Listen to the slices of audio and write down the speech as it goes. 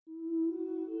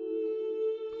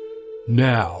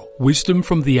Now, Wisdom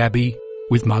from the Abbey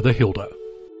with Mother Hilda.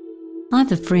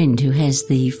 I've a friend who has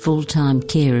the full-time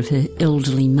care of her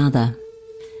elderly mother.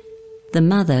 The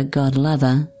mother, God love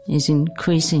her, is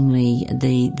increasingly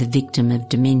the victim of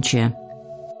dementia.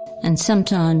 And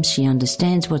sometimes she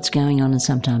understands what's going on and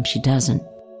sometimes she doesn't.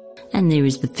 And there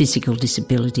is the physical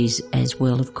disabilities as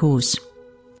well, of course.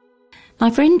 My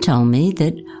friend told me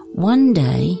that one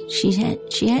day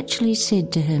she actually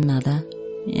said to her mother,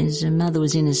 as her mother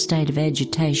was in a state of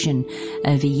agitation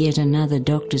over yet another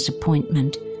doctor's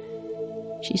appointment,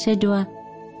 she said to her,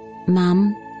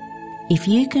 "Mum, if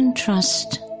you can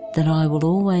trust that I will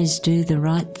always do the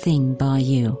right thing by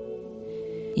you,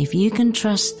 if you can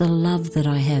trust the love that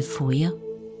I have for you,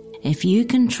 if you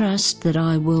can trust that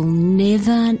I will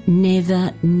never,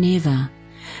 never, never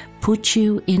put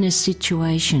you in a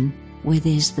situation where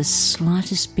there's the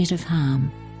slightest bit of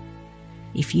harm,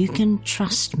 if you can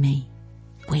trust me,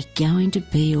 we're going to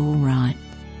be all right."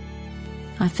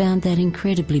 I found that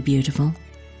incredibly beautiful,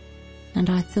 and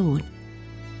I thought,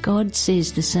 God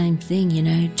says the same thing,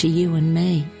 to you and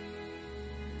me.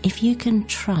 If you can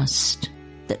trust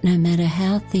that no matter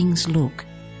how things look,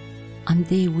 I'm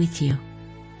there with you.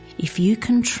 If you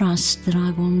can trust that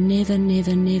I will never,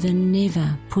 never, never,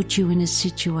 never put you in a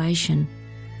situation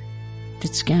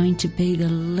that's going to be the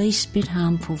least bit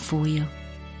harmful for you,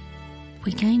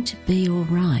 we're going to be all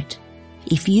right.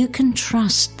 If you can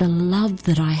trust the love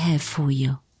that I have for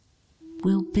you,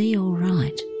 we'll be all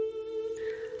right.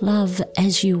 Love,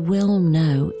 as you well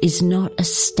know, is not a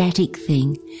static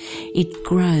thing. It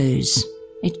grows.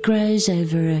 It grows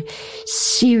over a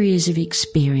series of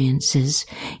experiences.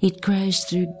 It grows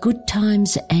through good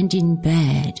times and in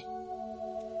bad.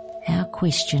 Our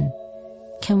question: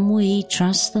 can we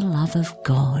trust the love of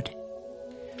God?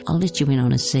 I'll let you in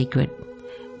on a secret.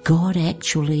 God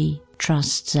actually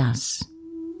trusts us.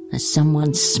 As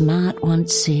someone smart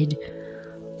once said,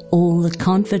 all the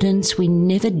confidence we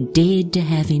never dared to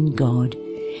have in God,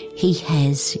 He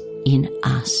has in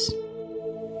us.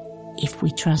 If we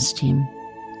trust Him,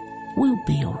 we'll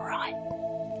be all right.